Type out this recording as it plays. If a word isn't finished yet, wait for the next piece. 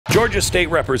Georgia State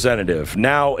Representative,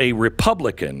 now a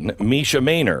Republican, Mesha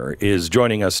Mainor, is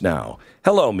joining us now.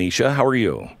 Hello, Mesha. How are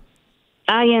you?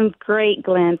 I am great,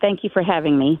 Glenn. Thank you for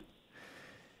having me.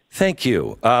 Thank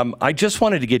you. I just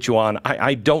wanted to get you on.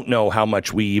 I don't know how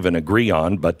much we even agree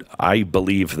on, but I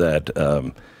believe that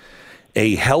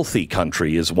a healthy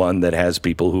country is one that has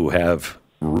people who have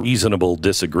reasonable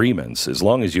disagreements. As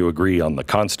long as you agree on the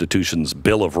Constitution's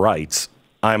Bill of Rights,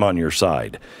 I'm on your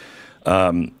side.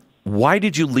 Why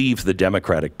did you leave the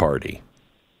Democratic Party?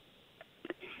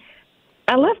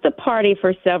 I left the party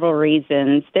for several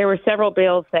reasons. There were several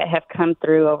bills that have come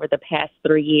through over the past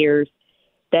 3 years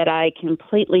that I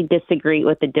completely disagree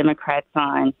with the Democrats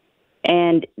on.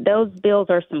 And those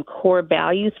bills are some core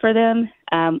values for them,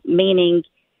 meaning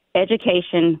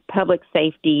education, public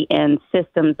safety, and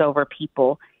systems over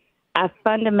people. I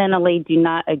fundamentally do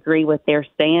not agree with their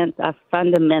stance. I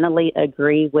fundamentally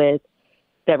agree with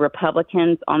the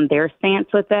Republicans on their stance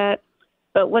with that.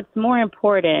 But what's more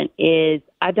important is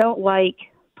I don't like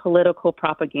political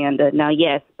propaganda. Now,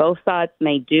 yes, both sides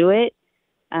may do it.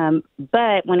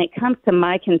 But when it comes to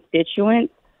my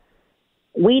constituents,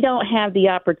 we don't have the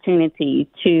opportunity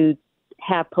to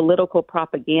have political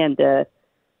propaganda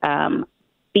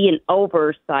be an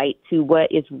oversight to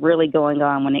what is really going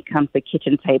on when it comes to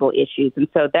kitchen table issues. And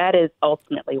so that is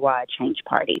ultimately why I changed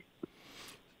parties.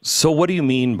 So what do you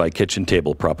mean by kitchen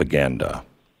table propaganda?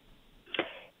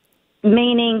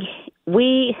 Meaning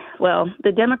the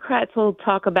Democrats will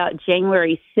talk about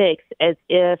January 6th as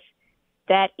if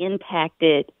that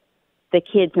impacted the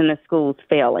kids in the schools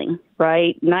failing,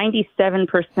 right?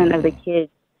 97% of the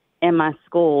kids in my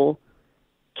school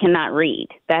cannot read.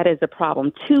 That is a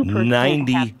problem. 2%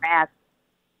 have math.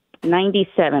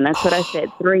 97. That's what I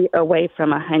said. 3 away from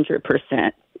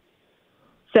 100%.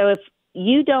 So if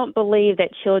you don't believe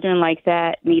that children like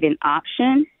that need an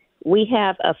option, we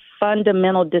have a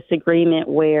fundamental disagreement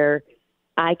where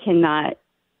I cannot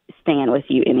stand with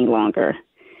you any longer.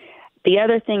 The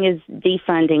other thing is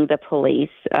defunding the police.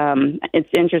 It's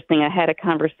interesting. I had a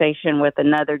conversation with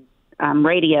another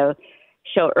radio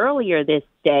show earlier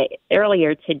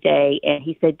today, and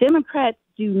he said Democrats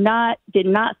did not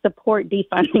support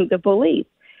defunding the police.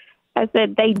 I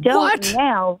said they don't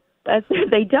now. I said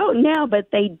they don't now,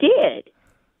 but they did.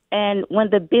 And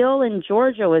when the bill in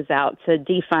Georgia was out to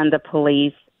defund the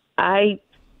police, I,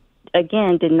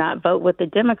 again, did not vote with the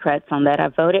Democrats on that. I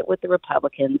voted with the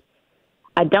Republicans.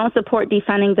 I don't support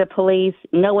defunding the police.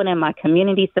 No one in my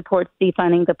community supports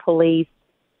defunding the police.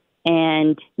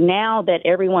 And now that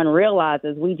everyone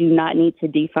realizes we do not need to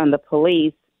defund the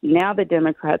police, now the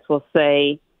Democrats will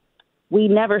say, we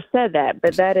never said that,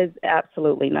 but that is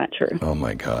absolutely not true. Oh,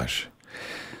 my gosh.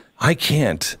 I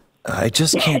just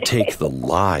can't take the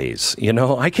lies. You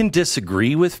know, I can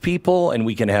disagree with people and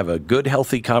we can have a good,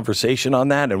 healthy conversation on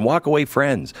that and walk away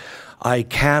friends. I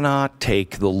cannot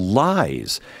take the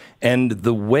lies. And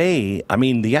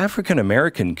the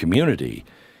African-American community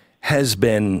has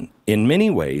been, in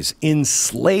many ways,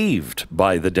 enslaved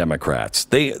by the Democrats.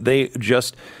 They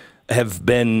just have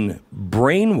been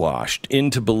brainwashed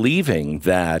into believing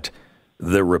that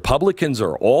the Republicans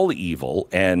are all evil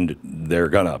and they're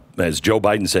going to, as Joe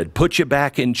Biden said, put you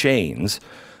back in chains.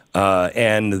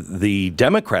 And the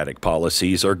Democratic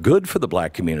policies are good for the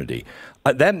black community.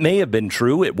 That may have been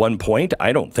true at one point.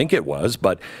 I don't think it was,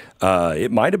 but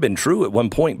it might have been true at one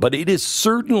point. But it is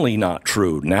certainly not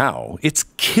true now. It's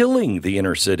killing the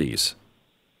inner cities.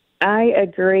 I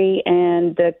agree.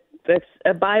 And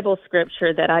a Bible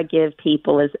scripture that I give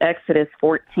people is Exodus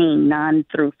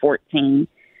 14:9-14,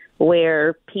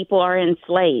 where people are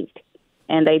enslaved.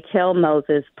 And they tell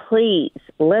Moses, please,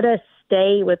 let us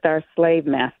stay with our slave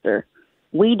master.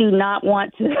 We do not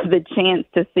want the chance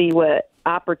to see what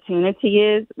opportunity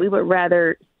is. We would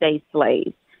rather stay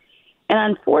slaves. And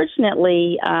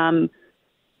unfortunately,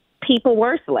 people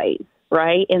were slaves,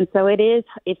 right? And so it is,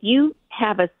 if you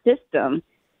have a system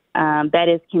that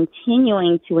is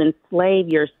continuing to enslave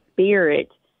your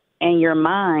spirit and your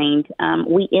mind,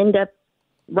 we end up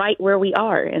right where we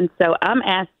are. And so I'm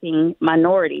asking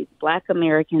minorities, Black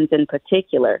Americans in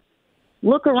particular,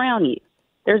 look around you.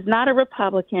 There's not a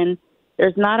Republican,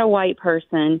 there's not a white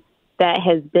person that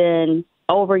has been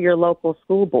over your local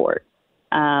school board,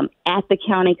 at the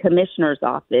county commissioner's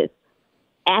office,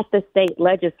 at the state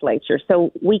legislature.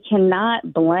 So we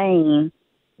cannot blame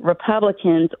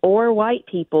Republicans or white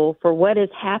people for what is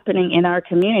happening in our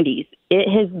communities. It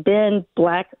has been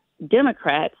Black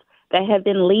Democrats that have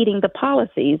been leading the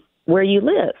policies where you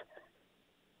live.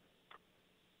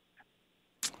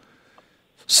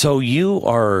 So you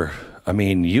are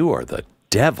the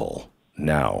devil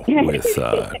now with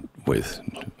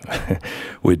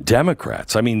with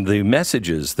Democrats. I mean, the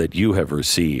messages that you have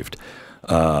received,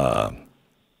 calling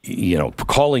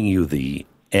you the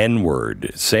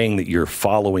N-word, saying that you're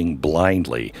following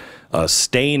blindly, a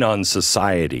stain on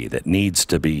society that needs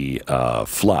to be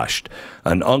flushed,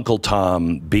 an Uncle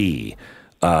Tom B.,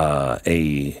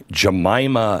 a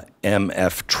Jemima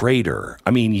MF traitor.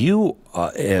 I mean,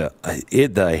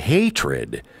 the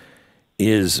hatred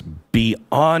is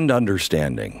beyond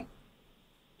understanding.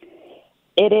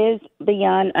 It is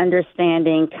beyond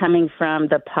understanding coming from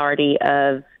the party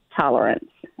of tolerance.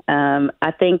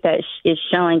 I think that is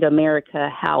showing America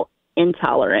how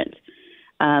intolerant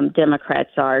Democrats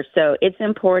are. So it's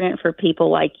important for people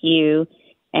like you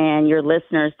and your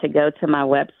listeners to go to my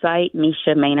website,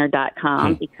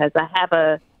 MeshaMainor.com, because I have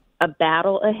a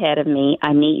battle ahead of me.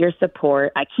 I need your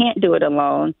support. I can't do it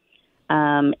alone.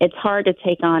 It's hard to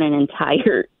take on an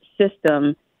entire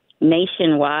system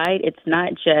nationwide. It's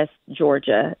not just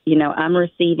Georgia. I'm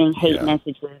receiving hate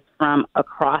messages from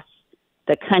across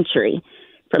the country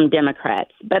from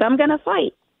Democrats, but I'm going to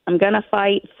fight. I'm going to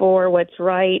fight for what's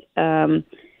right. I'm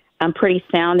pretty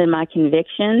sound in my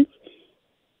convictions.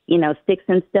 Sticks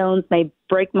and stones may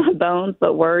break my bones,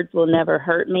 but words will never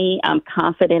hurt me. I'm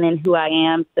confident in who I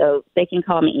am, so they can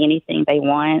call me anything they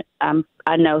want.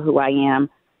 I know who I am.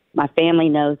 My family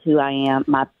knows who I am.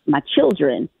 My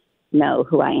children know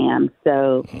who I am,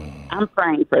 so I'm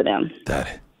praying for them.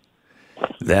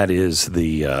 That is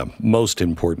the most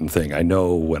important thing. I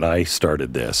know when I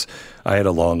started this, I had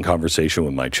a long conversation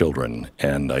with my children,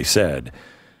 and I said,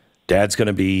 Dad's going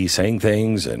to be saying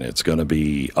things, and it's going to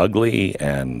be ugly,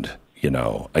 and,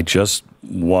 I just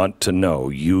want to know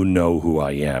you know who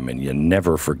I am, and you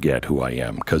never forget who I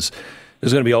am, because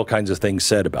there's going to be all kinds of things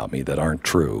said about me that aren't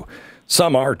true.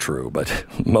 Some are true, but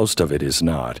most of it is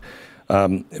not.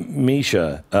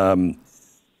 Mesha,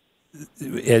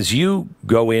 as you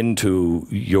go into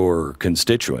your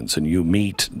constituents and you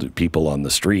meet the people on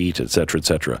the street, et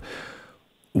cetera,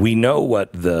 we know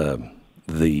what the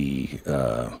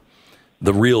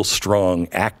real strong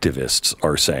activists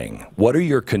are saying. What are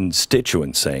your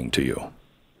constituents saying to you?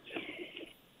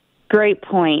 Great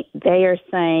point. They are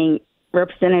saying,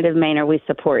 Representative Mainor, we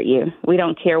support you. We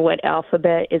don't care what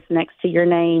alphabet is next to your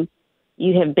name.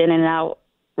 You have been in our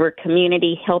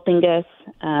community helping us.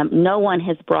 No one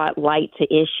has brought light to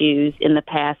issues in the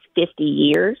past 50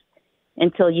 years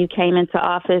until you came into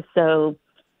office, so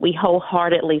we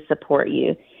wholeheartedly support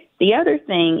you. The other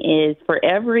thing is, for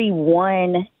every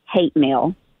one hate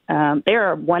mail, there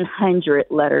are 100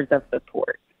 letters of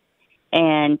support.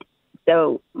 And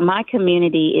so my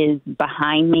community is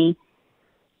behind me.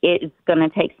 It's going to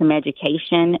take some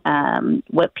education. I need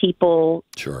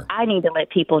to let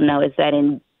people know is that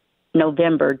in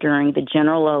November, during the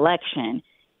general election,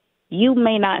 you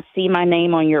may not see my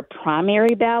name on your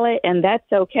primary ballot, and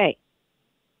that's okay.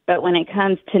 But when it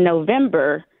comes to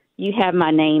November, you have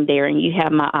my name there, and you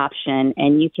have my option,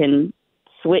 and you can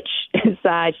switch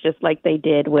sides just like they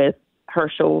did with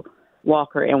Herschel,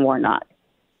 Walker, and Warnock.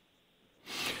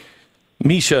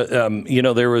 Mesha,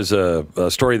 there was a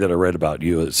story that I read about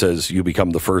you. It says you become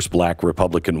the first black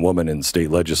Republican woman in the state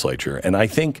legislature. And I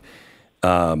think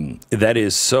that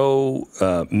is so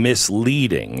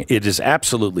misleading. It is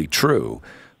absolutely true,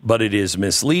 but it is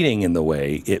misleading in the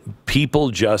way people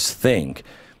just think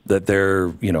that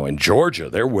in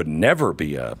Georgia, there would never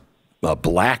be a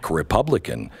black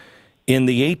Republican. In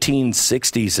the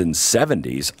 1860s and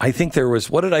 70s, I think there was,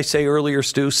 what did I say earlier,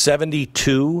 Stu?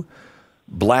 72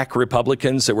 black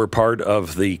Republicans that were part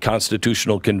of the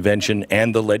Constitutional Convention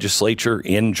and the legislature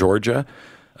in Georgia.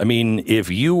 I mean, if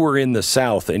you were in the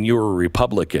South and you were a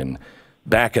Republican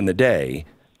back in the day,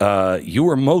 you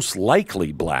were most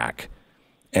likely black.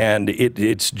 And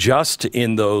it's just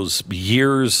in those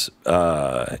years,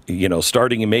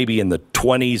 starting maybe in the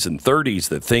 20s and 30s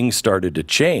that things started to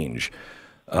change.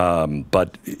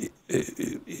 But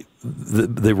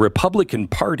the Republican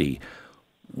Party,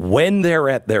 when they're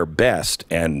at their best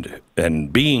and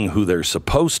being who they're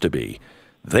supposed to be,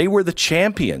 they were the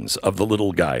champions of the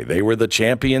little guy. They were the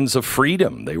champions of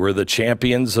freedom. They were the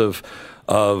champions of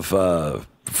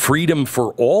freedom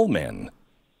for all men.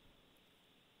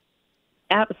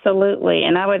 Absolutely.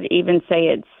 And I would even say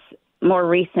it's more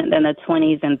recent than the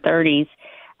 20s and 30s.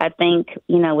 I think,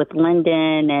 with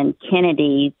Lyndon and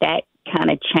Kennedy, that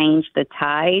kind of changed the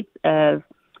tides of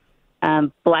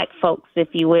black folks, if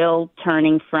you will,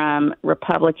 turning from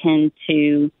Republican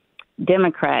to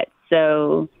Democrat.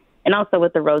 So, and also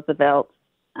with the Roosevelts.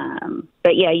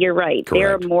 But yeah, you're right. Correct.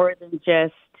 There are more than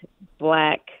just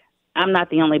black. I'm not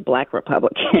the only black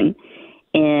Republican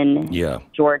in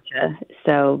Georgia.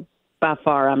 So By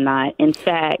far, I'm not. In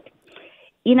fact,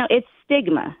 you know, it's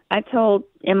stigma. I told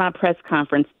in my press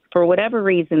conference, for whatever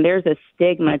reason, there's a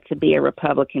stigma to be a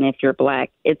Republican if you're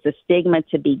black. It's a stigma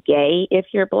to be gay if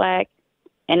you're black.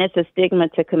 And it's a stigma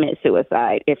to commit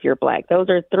suicide if you're black. Those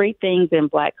are three things in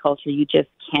black culture you just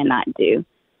cannot do.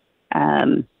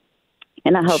 And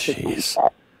I hope to change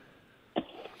that.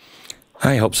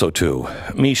 I hope so, too.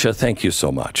 Mesha, thank you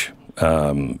so much.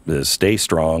 Stay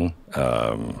strong.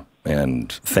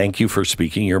 And thank you for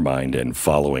speaking your mind and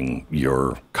following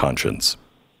your conscience.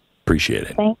 Appreciate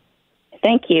it.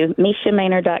 Thank you.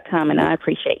 MeshaMainor.com, and I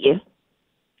appreciate you.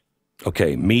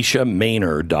 Okay,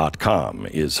 MeshaMainor.com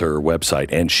is her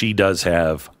website, and she does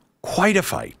have quite a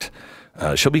fight.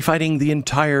 She'll be fighting the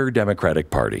entire Democratic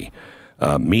Party.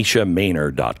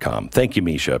 MeshaMainor.com. Thank you,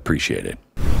 Mesha. Appreciate it.